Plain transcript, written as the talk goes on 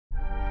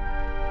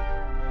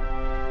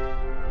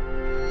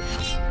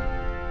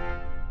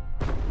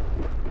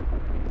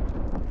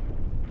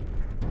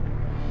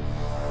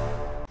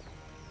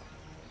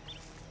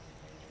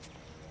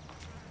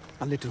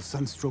A little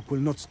sunstroke will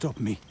not stop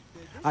me.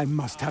 I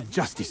must have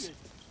justice.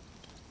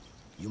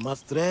 You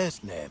must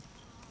rest, Neb.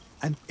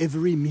 And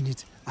every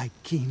minute I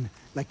keen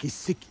like a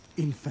sick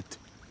infant.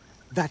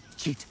 That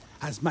cheat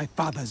has my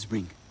father's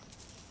ring.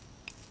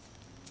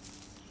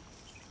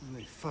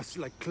 They fuss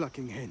like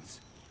clucking hens.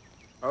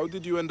 How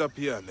did you end up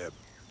here, Neb?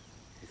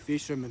 A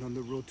fisherman on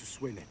the road to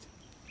Swenet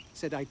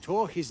said I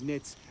tore his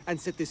nets and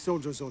set the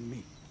soldiers on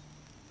me.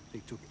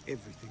 They took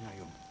everything I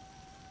owned.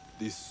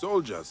 These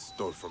soldiers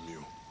stole from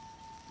you.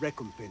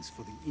 Recompense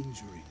for the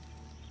injury.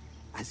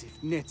 As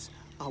if nets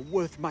are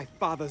worth my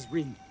father's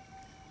ring.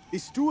 The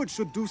steward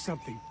should do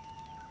something.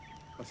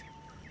 But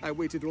I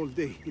waited all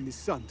day in the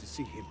sun to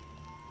see him.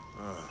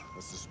 Ah,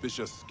 a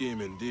suspicious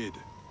scheme indeed.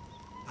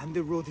 And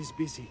the road is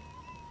busy.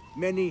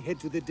 Many head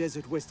to the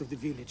desert west of the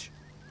village.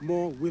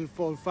 More will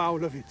fall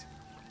foul of it.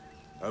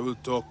 I will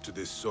talk to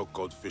this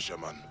so-called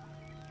fisherman.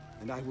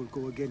 And I will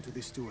go again to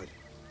the steward.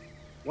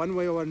 One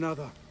way or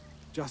another,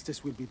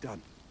 justice will be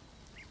done.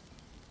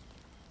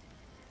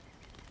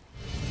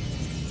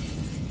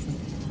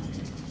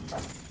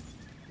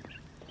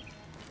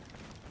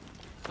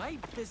 My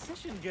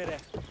position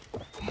gerecht.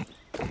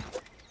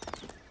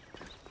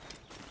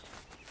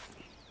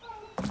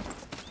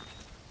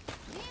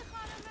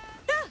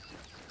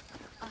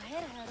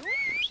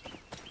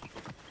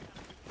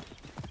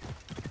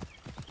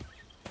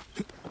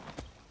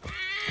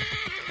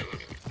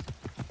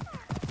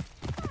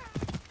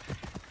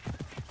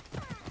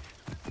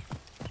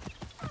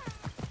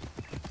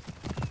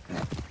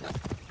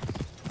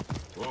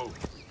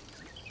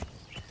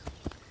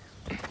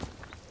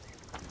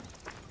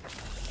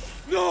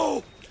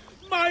 No!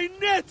 My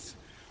nets!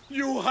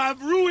 You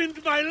have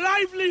ruined my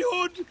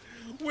livelihood!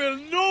 Will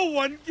no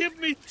one give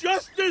me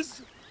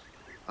justice?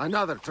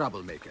 Another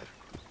troublemaker.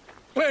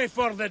 Pay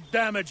for the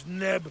damage,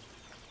 Neb,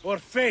 or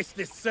face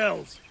the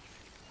cells.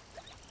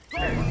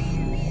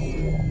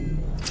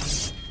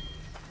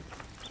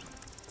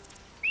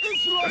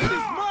 This lot is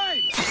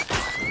mine!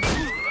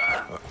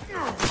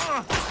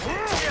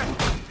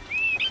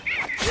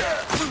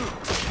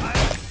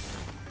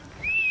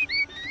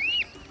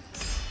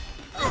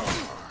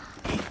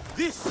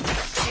 This is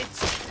it.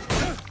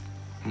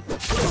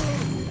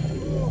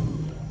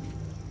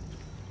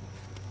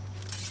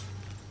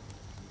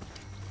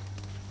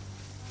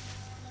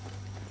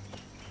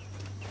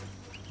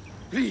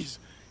 Please,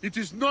 it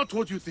is not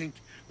what you think.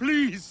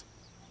 Please!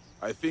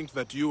 I think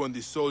that you and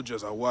the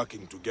soldiers are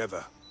working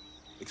together,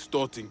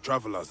 extorting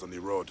travelers on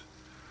the road.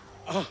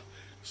 Ah,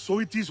 so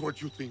it is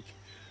what you think.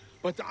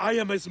 But I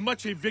am as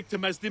much a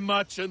victim as the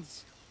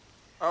merchants.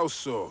 How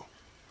so?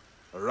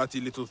 A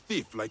ratty little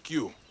thief like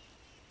you.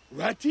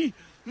 Ratty?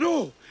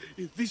 No!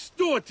 The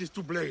steward is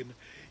to blame.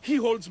 He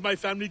holds my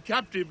family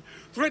captive,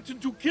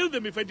 threatened to kill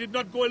them if I did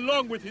not go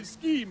along with his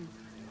scheme.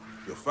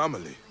 Your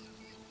family?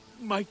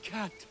 My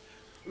cat,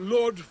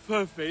 Lord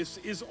Furface,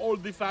 is all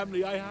the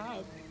family I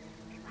have.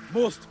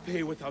 Most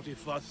pay without a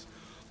fuss.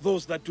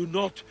 Those that do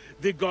not,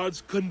 the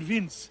guards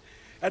convince.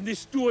 And the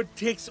steward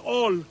takes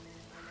all.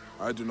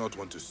 I do not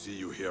want to see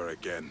you here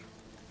again.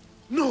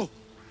 No!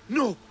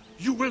 No!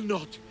 You will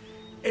not!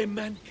 A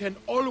man can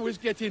always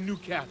get a new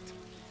cat.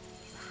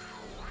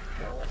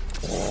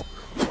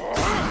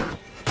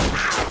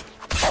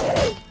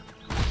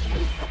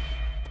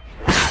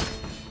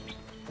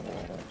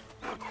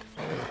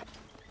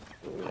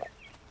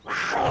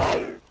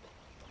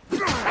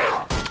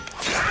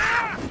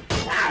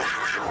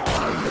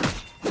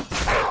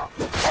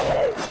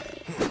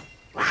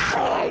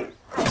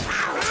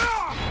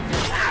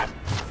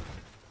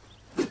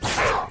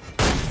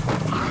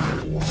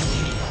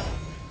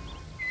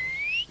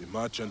 The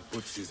merchant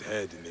puts his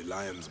head in the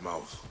lion's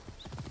mouth.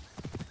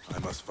 I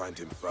must find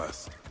him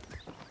first.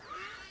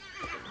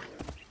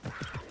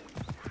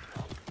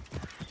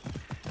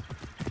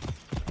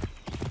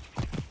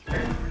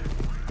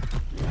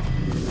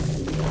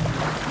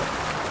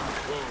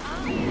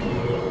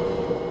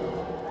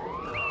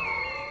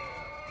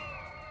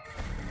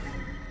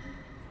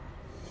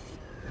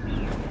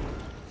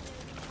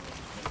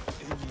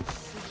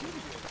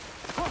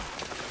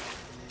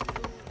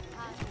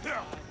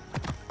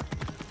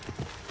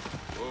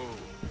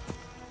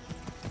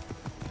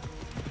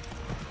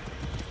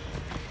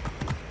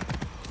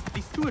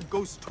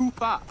 Goes too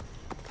far.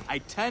 I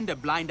turned a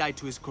blind eye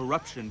to his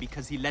corruption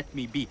because he let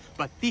me be,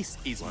 but this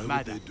is Why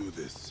murder. would they do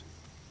this?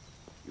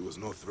 He was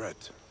no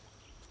threat.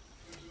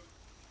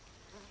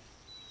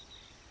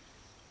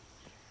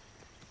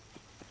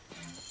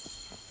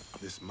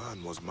 This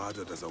man was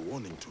murdered as a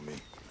warning to me.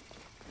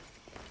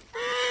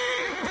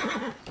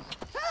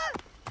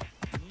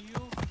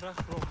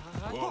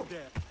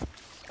 Whoa.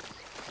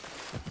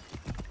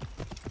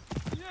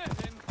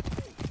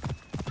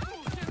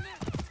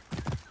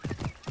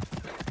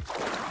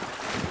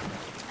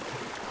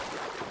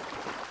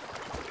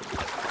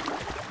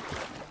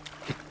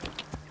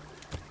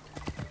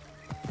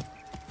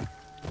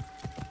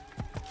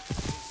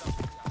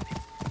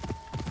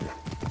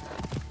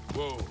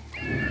 Whoa.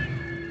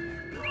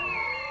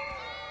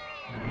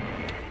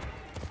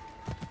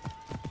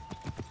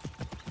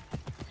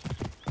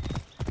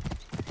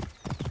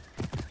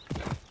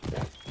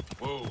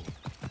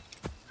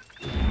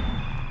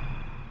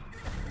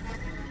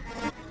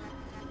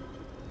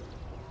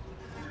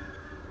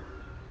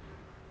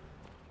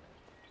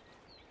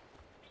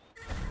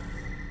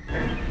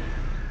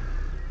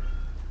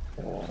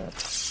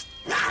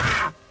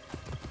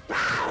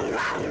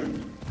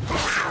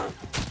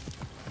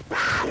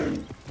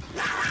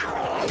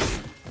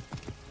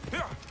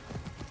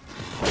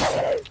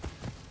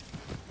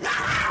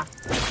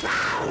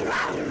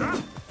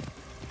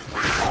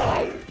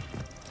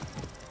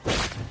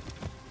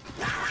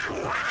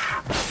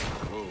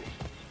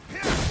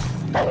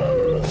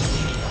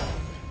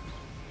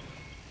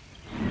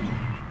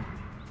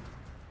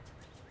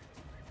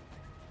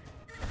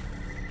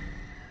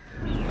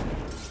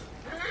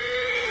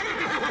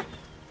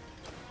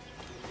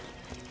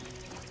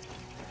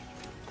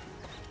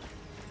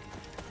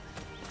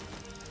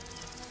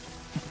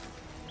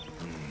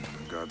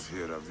 Guards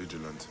here are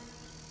vigilant.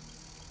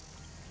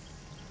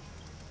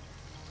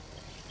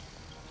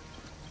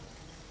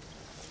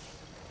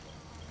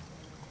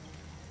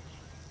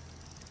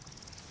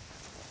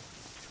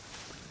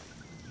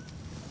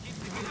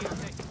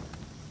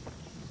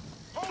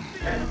 Hold the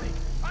enemy!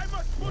 I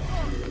must push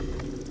on!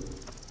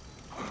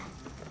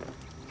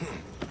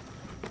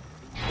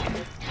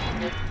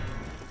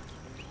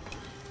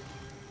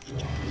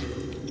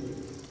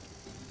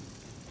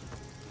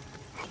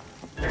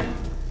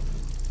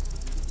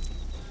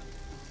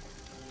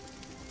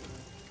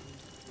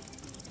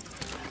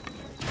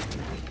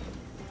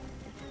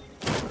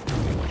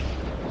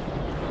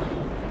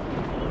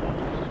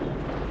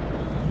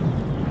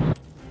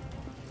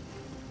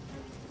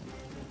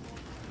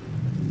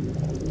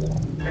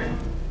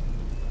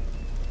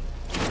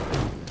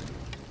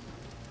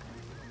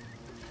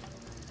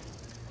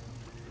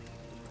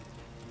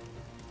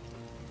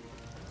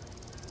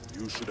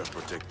 You should have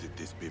protected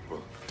these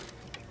people.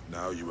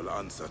 Now you will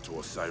answer to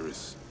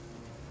Osiris.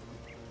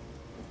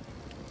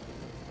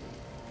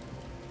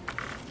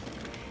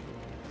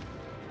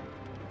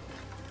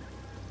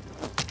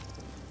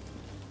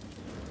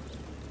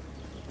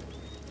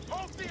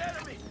 Hold the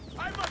enemy!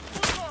 I must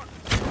push on!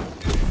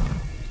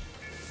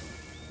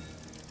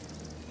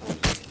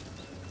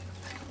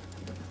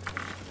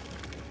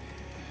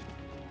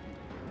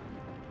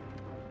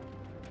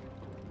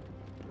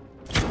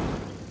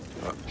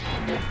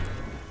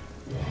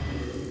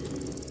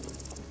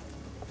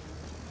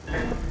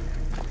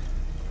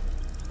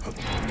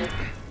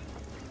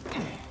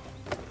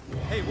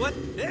 Hey, what?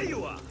 There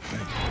you are!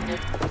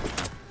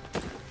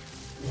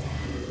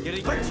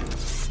 Getting punched.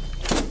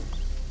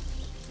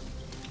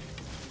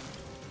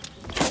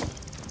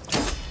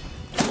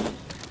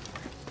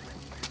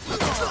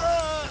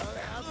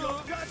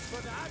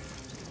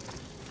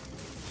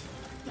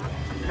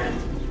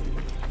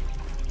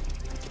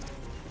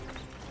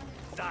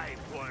 Die,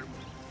 worm!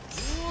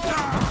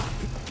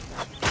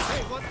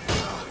 Hey, what?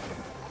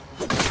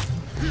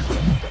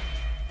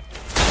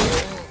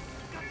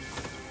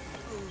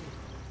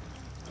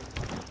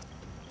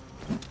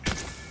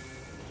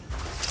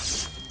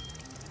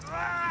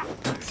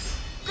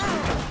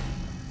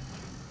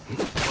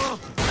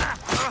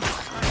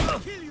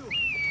 Kill you!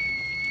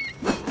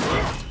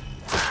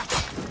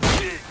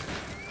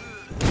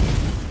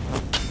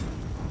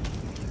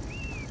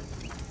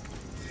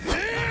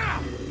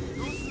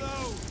 Too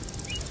slow!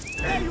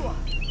 There you are!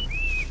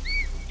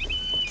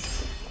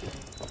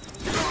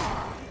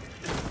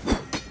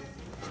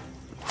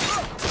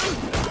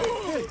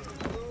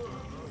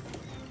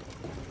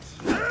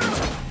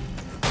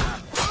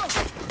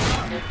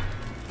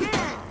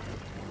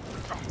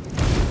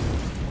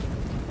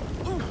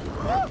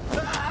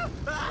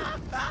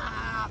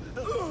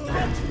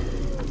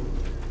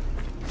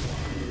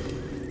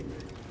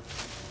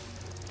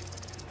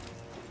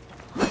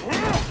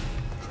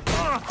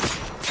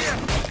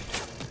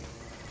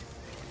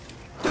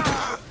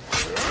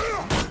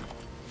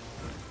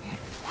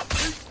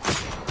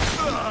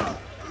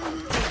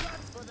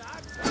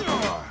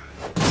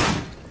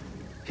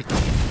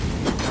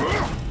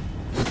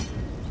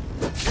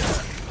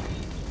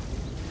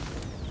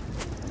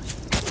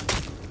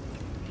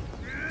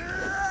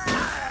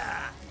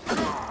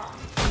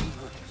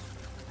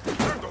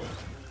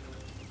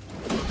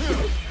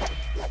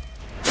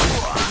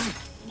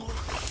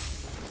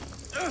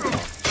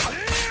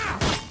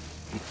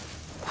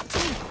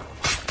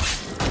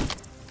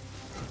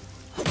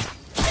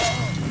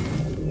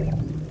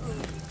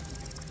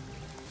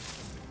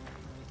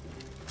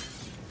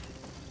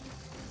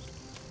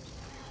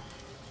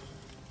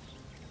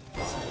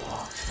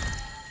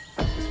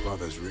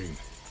 Father's ring.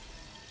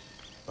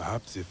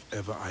 Perhaps if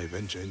ever I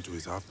venture into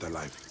his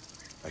afterlife,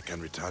 I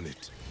can return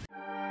it.